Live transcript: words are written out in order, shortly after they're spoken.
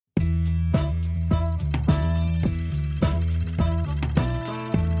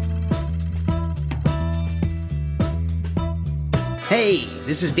Hey,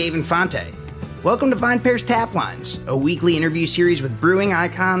 this is Dave Infante. Welcome to VinePair's Tap Lines, a weekly interview series with brewing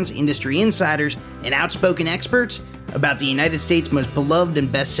icons, industry insiders, and outspoken experts about the United States' most beloved and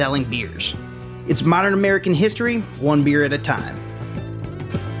best-selling beers. It's modern American history, one beer at a time.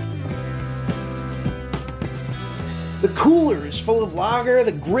 The cooler is full of lager,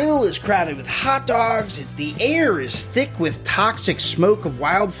 the grill is crowded with hot dogs, the air is thick with toxic smoke of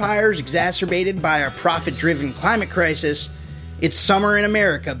wildfires exacerbated by our profit-driven climate crisis. It's summer in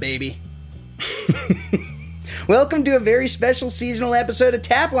America, baby. Welcome to a very special seasonal episode of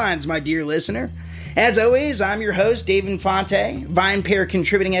Tap Lines, my dear listener. As always, I'm your host, Dave Infante, VinePair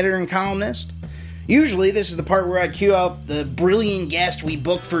contributing editor and columnist. Usually, this is the part where I cue up the brilliant guest we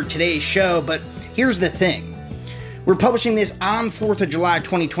booked for today's show, but here's the thing. We're publishing this on 4th of July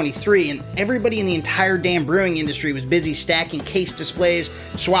 2023, and everybody in the entire damn brewing industry was busy stacking case displays,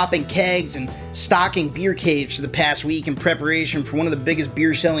 swapping kegs, and stocking beer caves for the past week in preparation for one of the biggest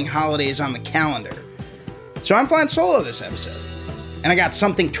beer-selling holidays on the calendar. So I'm flying solo this episode, and I got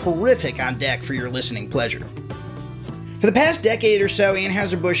something terrific on deck for your listening pleasure. For the past decade or so,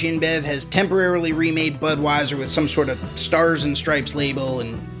 Anheuser-Busch InBev has temporarily remade Budweiser with some sort of stars and stripes label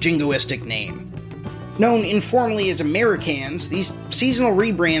and jingoistic name. Known informally as AmeriCans, these seasonal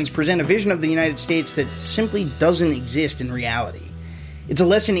rebrands present a vision of the United States that simply doesn't exist in reality. It's a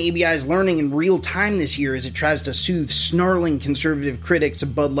lesson ABI is learning in real time this year as it tries to soothe snarling conservative critics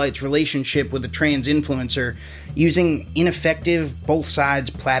of Bud Light's relationship with a trans influencer using ineffective, both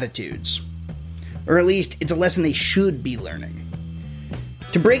sides platitudes. Or at least, it's a lesson they should be learning.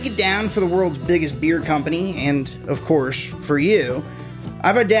 To break it down for the world's biggest beer company, and, of course, for you,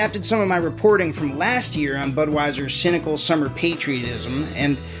 I've adapted some of my reporting from last year on Budweiser's cynical summer patriotism,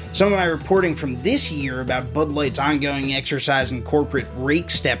 and some of my reporting from this year about Bud Light's ongoing exercise in corporate rake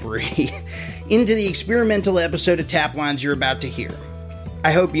steppery into the experimental episode of Tap Lines you're about to hear.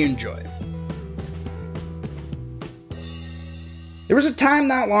 I hope you enjoy. There was a time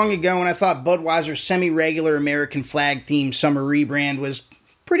not long ago when I thought Budweiser's semi-regular American flag-themed summer rebrand was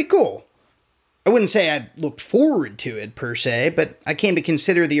pretty cool. I wouldn't say I looked forward to it, per se, but I came to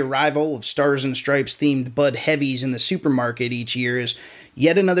consider the arrival of Stars and Stripes-themed Bud Heavies in the supermarket each year as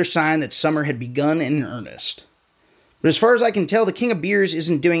yet another sign that summer had begun in earnest. But as far as I can tell, the King of Beers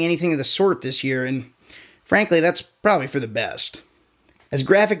isn't doing anything of the sort this year, and frankly, that's probably for the best. As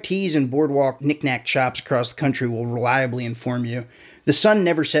graphic tees and boardwalk knick-knack shops across the country will reliably inform you, the sun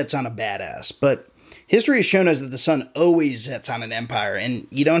never sets on a badass, but history has shown us that the sun always sets on an empire, and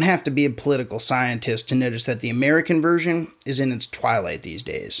you don't have to be a political scientist to notice that the American version is in its twilight these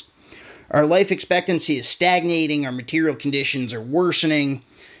days. Our life expectancy is stagnating, our material conditions are worsening, and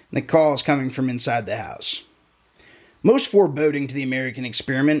the call is coming from inside the house. Most foreboding to the American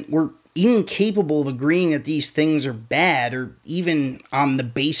experiment were incapable of agreeing that these things are bad, or even on the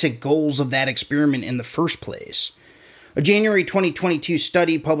basic goals of that experiment in the first place. A January 2022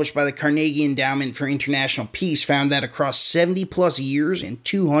 study published by the Carnegie Endowment for International Peace found that across 70-plus years in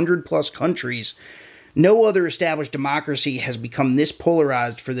 200-plus countries, no other established democracy has become this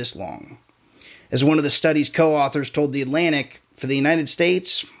polarized for this long. As one of the study's co-authors told The Atlantic, for the United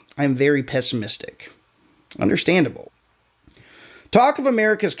States, I am very pessimistic. Understandable. Talk of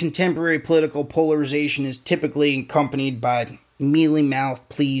America's contemporary political polarization is typically accompanied by mealy-mouthed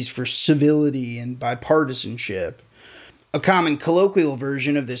pleas for civility and bipartisanship. A common colloquial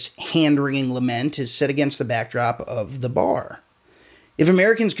version of this hand-wringing lament is set against the backdrop of the bar. If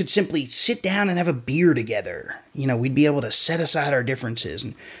Americans could simply sit down and have a beer together, we'd be able to set aside our differences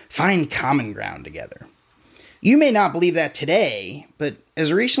and find common ground together. You may not believe that today, but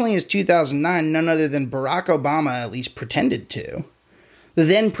as recently as 2009, none other than Barack Obama at least pretended to. The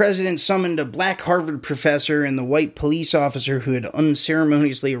then president summoned a black Harvard professor and the white police officer who had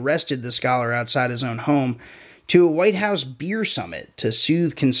unceremoniously arrested the scholar outside his own home to a White House beer summit to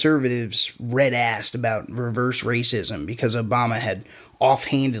soothe conservatives red-assed about reverse racism because Obama had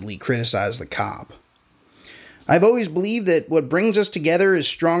offhandedly criticized the cop. I've always believed that what brings us together is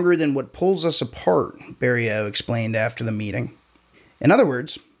stronger than what pulls us apart, Berrio explained after the meeting. In other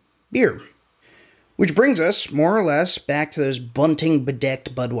words, beer. Which brings us, more or less, back to those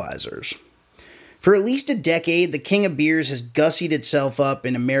bunting-bedecked Budweisers. For at least a decade, the King of Beers has gussied itself up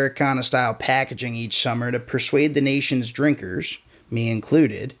in Americana-style packaging each summer to persuade the nation's drinkers, me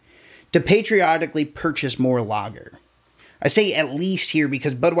included, to patriotically purchase more lager. I say at least here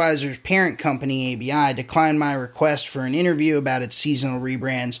because Budweiser's parent company, ABI, declined my request for an interview about its seasonal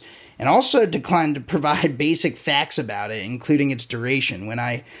rebrands and also declined to provide basic facts about it, including its duration, when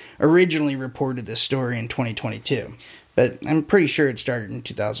I originally reported this story in 2022. But I'm pretty sure it started in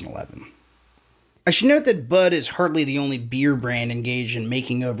 2011. I should note that Bud is hardly the only beer brand engaged in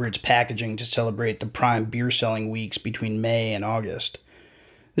making over its packaging to celebrate the prime beer-selling weeks between May and August.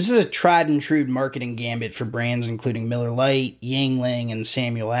 This is a tried-and-true marketing gambit for brands including Miller Lite, Yuengling, and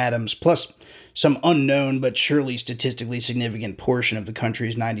Samuel Adams, plus some unknown but surely statistically significant portion of the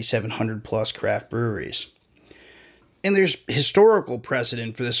country's 9,700-plus craft breweries. And there's historical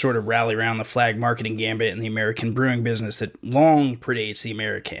precedent for this sort of rally-around-the-flag marketing gambit in the American brewing business that long predates the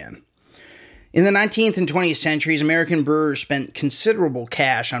AmeriCan. In the 19th and 20th centuries, American brewers spent considerable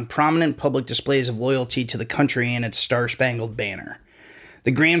cash on prominent public displays of loyalty to the country and its star-spangled banner.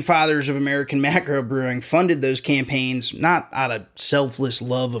 The grandfathers of American macro brewing funded those campaigns not out of selfless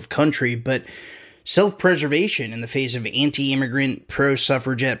love of country, but self-preservation in the face of anti-immigrant,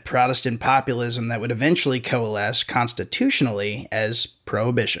 pro-suffragette Protestant populism that would eventually coalesce constitutionally as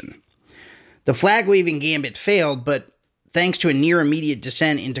prohibition. The flag-waving gambit failed, but thanks to a near-immediate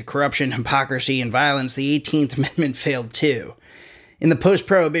descent into corruption, hypocrisy, and violence, the 18th Amendment failed too. In the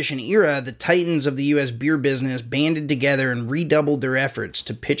post-Prohibition era, the titans of the U.S. beer business banded together and redoubled their efforts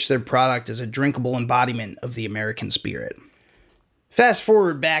to pitch their product as a drinkable embodiment of the American spirit. Fast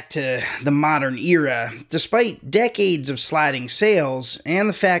forward back to the modern era, despite decades of sliding sales and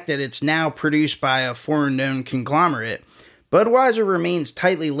the fact that it's now produced by a foreign-owned conglomerate, Budweiser remains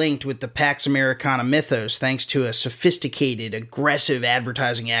tightly linked with the Pax Americana mythos thanks to a sophisticated, aggressive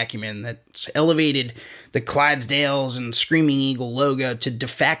advertising acumen that's elevated the Clydesdales and Screaming Eagle logo to de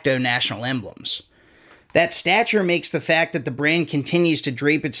facto national emblems. That stature makes the fact that the brand continues to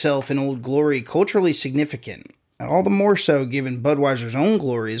drape itself in Old Glory culturally significant, and all the more so given Budweiser's own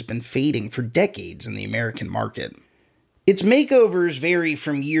glory has been fading for decades in the American market. Its makeovers vary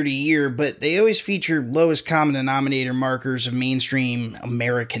from year to year, but they always feature lowest common denominator markers of mainstream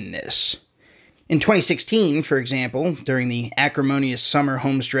Americanness. In 2016, for example, during the acrimonious summer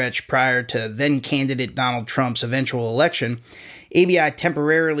homestretch prior to then-candidate Donald Trump's eventual election, ABI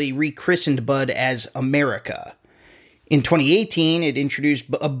temporarily rechristened Bud as America. In 2018, it introduced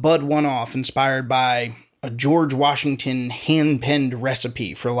a Bud one-off inspired by a George Washington hand-penned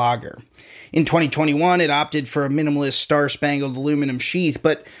recipe for lager. In 2021, it opted for a minimalist star-spangled aluminum sheath,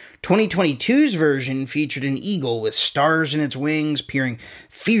 but 2022's version featured an eagle with stars in its wings peering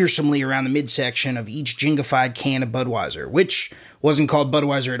fearsomely around the midsection of each jingified can of Budweiser, which wasn't called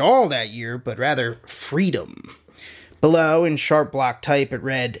Budweiser at all that year, but rather Freedom. Below, in sharp block type, it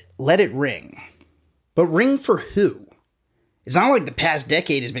read, "Let it ring." But ring for who? It's not like the past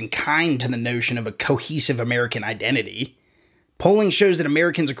decade has been kind to the notion of a cohesive American identity. Polling shows that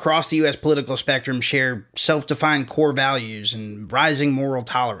Americans across the U.S. political spectrum share self-defined core values and rising moral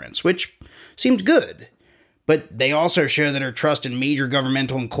tolerance, which seems good. But they also show that our trust in major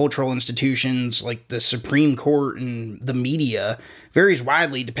governmental and cultural institutions like the Supreme Court and the media varies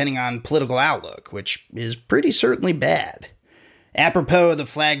widely depending on political outlook, which is pretty certainly bad. Apropos of the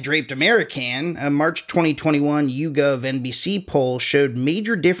flag-draped AmeriCan, a March 2021 YouGov NBC poll showed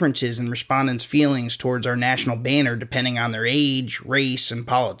major differences in respondents' feelings towards our national banner depending on their age, race, and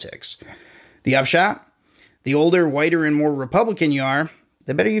politics. The upshot? The older, whiter, and more Republican you are,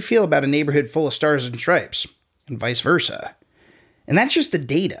 the better you feel about a neighborhood full of stars and stripes, and vice versa. And that's just the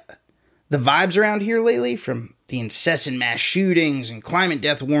data. The vibes around here lately, from the incessant mass shootings and climate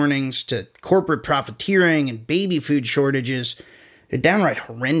death warnings to corporate profiteering and baby food shortages, they're downright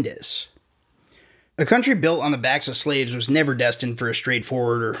horrendous. A country built on the backs of slaves was never destined for a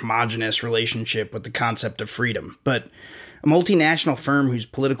straightforward or homogenous relationship with the concept of freedom, but a multinational firm whose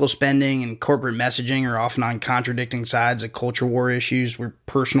political spending and corporate messaging are often on contradicting sides of culture war issues where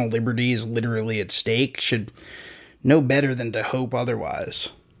personal liberty is literally at stake should know better than to hope otherwise.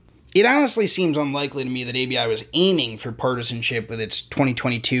 It honestly seems unlikely to me that ABI was aiming for partisanship with its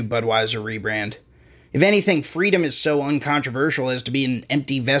 2022 Budweiser rebrand. If anything, freedom is so uncontroversial as to be an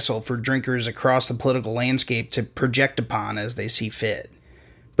empty vessel for drinkers across the political landscape to project upon as they see fit.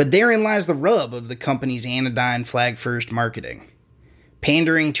 But therein lies the rub of the company's anodyne flag-first marketing.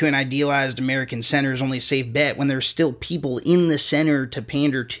 Pandering to an idealized American center is only a safe bet when there's still people in the center to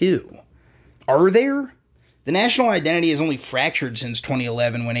pander to. Are there? The national identity has only fractured since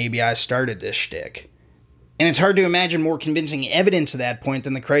 2011 when ABI started this shtick. And it's hard to imagine more convincing evidence of that point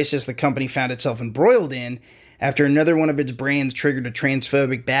than the crisis the company found itself embroiled in after another one of its brands triggered a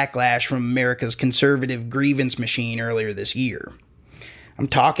transphobic backlash from America's conservative grievance machine earlier this year. I'm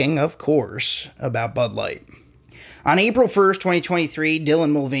talking, of course, about Bud Light. On April 1st, 2023,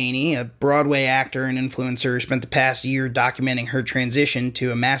 Dylan Mulvaney, a Broadway actor and influencer, spent the past year documenting her transition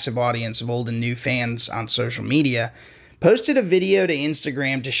to a massive audience of old and new fans on social media, posted a video to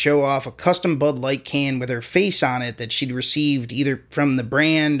Instagram to show off a custom Bud Light can with her face on it that she'd received either from the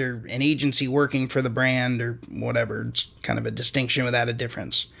brand or an agency working for the brand or whatever. It's kind of a distinction without a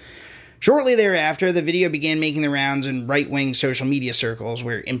difference. Shortly thereafter, the video began making the rounds in right-wing social media circles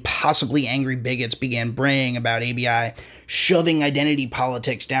where impossibly angry bigots began braying about ABI shoving identity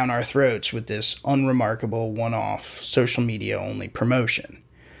politics down our throats with this unremarkable one-off social media-only promotion.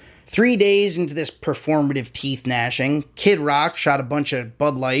 3 days into this performative teeth gnashing, Kid Rock shot a bunch of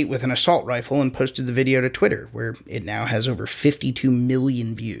Bud Light with an assault rifle and posted the video to Twitter, where it now has over 52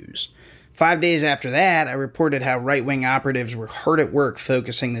 million views. 5 days after that, I reported how right-wing operatives were hard at work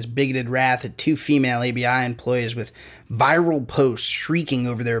focusing this bigoted wrath at 2 female ABI employees with viral posts shrieking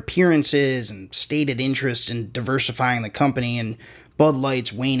over their appearances and stated interests in diversifying the company and Bud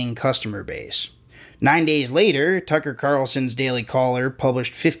Light's waning customer base. 9 days later, Tucker Carlson's Daily Caller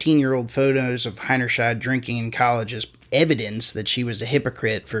published 15-year-old photos of Heinerscheid drinking in college as evidence that she was a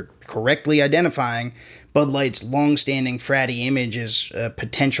hypocrite for correctly identifying Bud Light's long-standing fratty image as a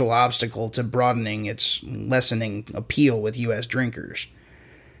potential obstacle to broadening its lessening appeal with U.S. drinkers.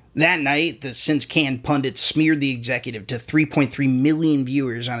 That night, the since-canned pundit smeared the executive to 3.3 million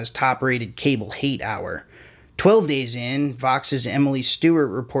viewers on his top-rated cable hate hour. 12 days in, Vox's Emily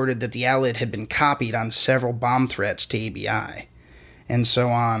Stewart reported that the outlet had been copied on several bomb threats to ABI, and so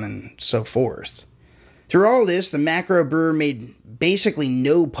on and so forth. Through all this, the macro brewer made basically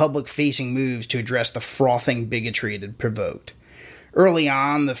no public-facing moves to address the frothing bigotry it had provoked. Early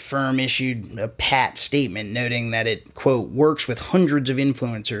on, the firm issued a pat statement noting that it, quote, works with hundreds of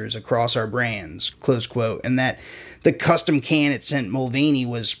influencers across our brands, close quote, and that the custom can it sent Mulvaney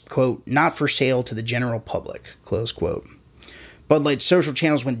was, quote, not for sale to the general public, close quote. Bud Light's social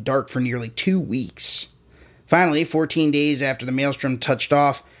channels went dark for nearly 2 weeks. Finally, 14 days after the maelstrom touched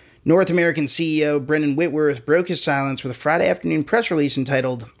off, North American CEO Brendan Whitworth broke his silence with a Friday afternoon press release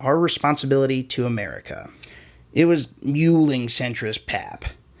entitled Our Responsibility to America. It was mewling centrist pap.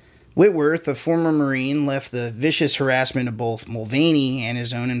 Whitworth, a former Marine, left the vicious harassment of both Mulvaney and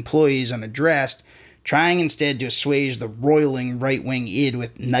his own employees unaddressed, trying instead to assuage the roiling right-wing id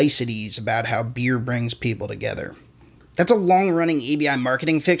with niceties about how beer brings people together. That's a long-running ABI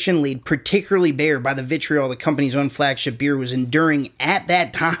marketing fiction laid particularly bare by the vitriol the company's own flagship beer was enduring at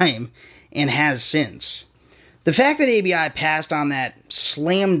that time and has since. The fact that ABI passed on that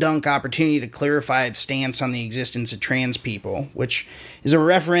slam-dunk opportunity to clarify its stance on the existence of trans people, which is a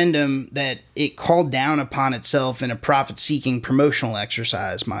referendum that it called down upon itself in a profit-seeking promotional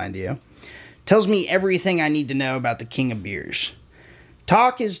exercise, mind you, tells me everything I need to know about the king of beers.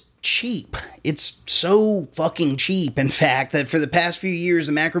 Talk is cheap. It's so fucking cheap, in fact, that for the past few years,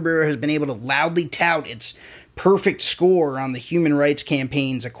 the macro brewer has been able to loudly tout its perfect score on the Human Rights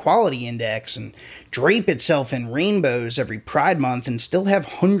Campaign's Equality Index and drape itself in rainbows every Pride Month and still have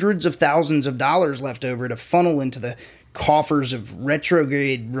hundreds of thousands of dollars left over to funnel into the coffers of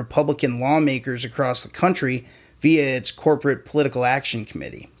retrograde Republican lawmakers across the country via its Corporate Political Action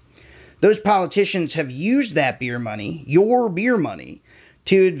Committee. Those politicians have used that beer money, your beer money,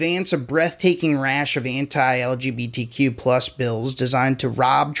 to advance a breathtaking rash of anti-LGBTQ plus bills designed to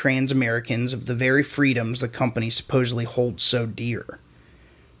rob trans Americans of the very freedoms the company supposedly holds so dear.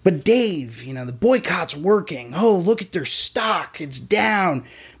 But Dave, the boycott's working. Oh, look at their stock. It's down.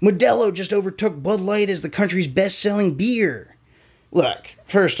 Modelo just overtook Bud Light as the country's best-selling beer. Look,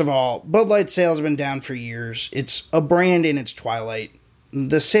 first of all, Bud Light sales have been down for years. It's a brand in its twilight.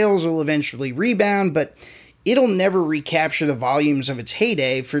 The sales will eventually rebound, but it'll never recapture the volumes of its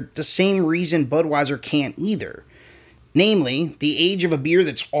heyday for the same reason Budweiser can't either. Namely, the age of a beer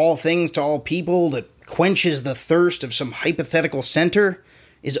that's all things to all people, that quenches the thirst of some hypothetical center,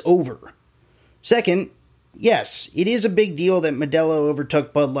 is over. Second, yes, it is a big deal that Modelo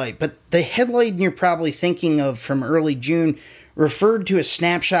overtook Bud Light, but the headline you're probably thinking of from early June referred to a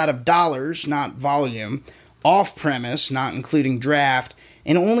snapshot of dollars, not volume, off-premise, not including draft,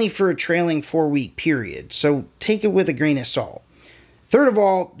 and only for a trailing 4-week period, so take it with a grain of salt. Third of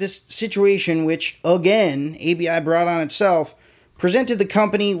all, this situation, which, again, ABI brought on itself, presented the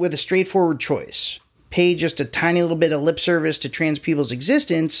company with a straightforward choice. Pay just a tiny little bit of lip service to trans people's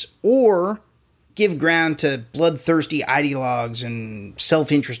existence, or give ground to bloodthirsty ideologues and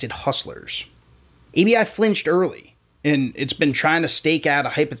self-interested hustlers. ABI flinched early, and it's been trying to stake out a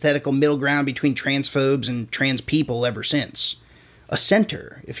hypothetical middle ground between transphobes and trans people ever since. A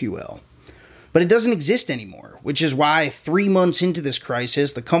center, if you will. But it doesn't exist anymore, which is why 3 months into this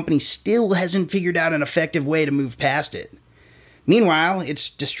crisis, the company still hasn't figured out an effective way to move past it. Meanwhile, its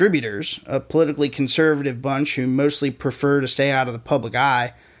distributors, a politically conservative bunch who mostly prefer to stay out of the public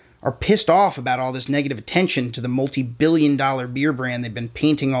eye, are pissed off about all this negative attention to the multi-billion-dollar beer brand they've been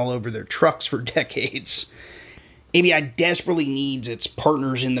painting all over their trucks for decades. ABI desperately needs its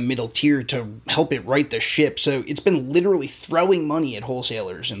partners in the middle tier to help it right the ship, so it's been literally throwing money at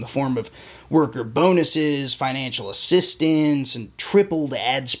wholesalers in the form of worker bonuses, financial assistance, and tripled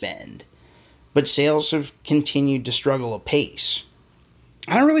ad spend. But sales have continued to struggle apace.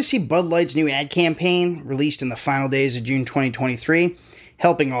 I don't really see Bud Light's new ad campaign, released in the final days of June 2023,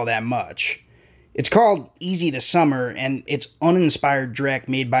 helping all that much. It's called Easy to Summer, and it's uninspired dreck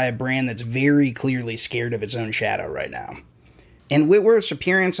made by a brand that's very clearly scared of its own shadow right now. And Whitworth's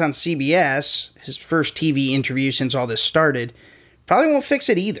appearance on CBS, his first TV interview since all this started, probably won't fix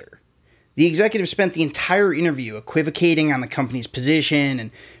it either. The executive spent the entire interview equivocating on the company's position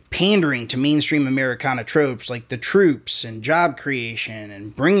and pandering to mainstream Americana tropes like the troops and job creation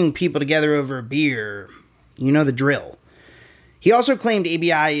and bringing people together over a beer. You know the drill. He also claimed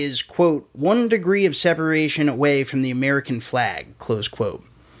ABI is, quote, 1 degree of separation away from the American flag, close quote.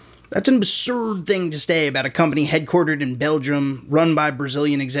 That's an absurd thing to say about a company headquartered in Belgium, run by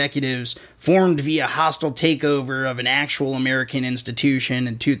Brazilian executives, formed via hostile takeover of an actual American institution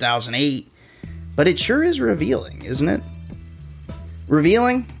in 2008. But it sure is revealing, isn't it?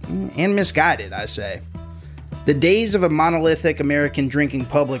 Revealing and misguided, I say. The days of a monolithic American drinking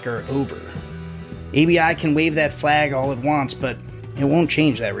public are over. ABI can wave that flag all it wants, but it won't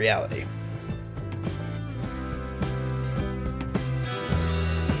change that reality.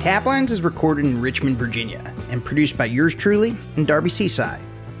 Taplines is recorded in Richmond, Virginia, and produced by yours truly and Darby Seaside,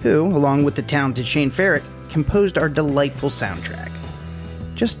 who, along with the talented Shane Farrick, composed our delightful soundtrack.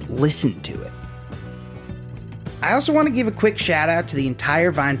 Just listen to it. I also want to give a quick shout out to the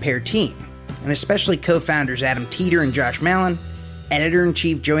entire VinePair team, and especially co-founders Adam Teeter and Josh Mallon,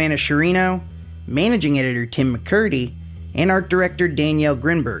 editor-in-chief Joanna Sciarrino, managing editor Tim McCurdy, and art director Danielle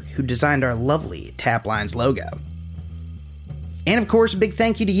Grinberg, who designed our lovely Taplines logo. And of course, a big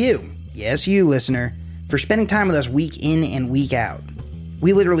thank you to you, yes you listener, for spending time with us week in and week out.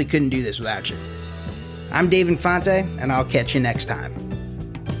 We literally couldn't do this without you. I'm Dave Infante, and I'll catch you next time.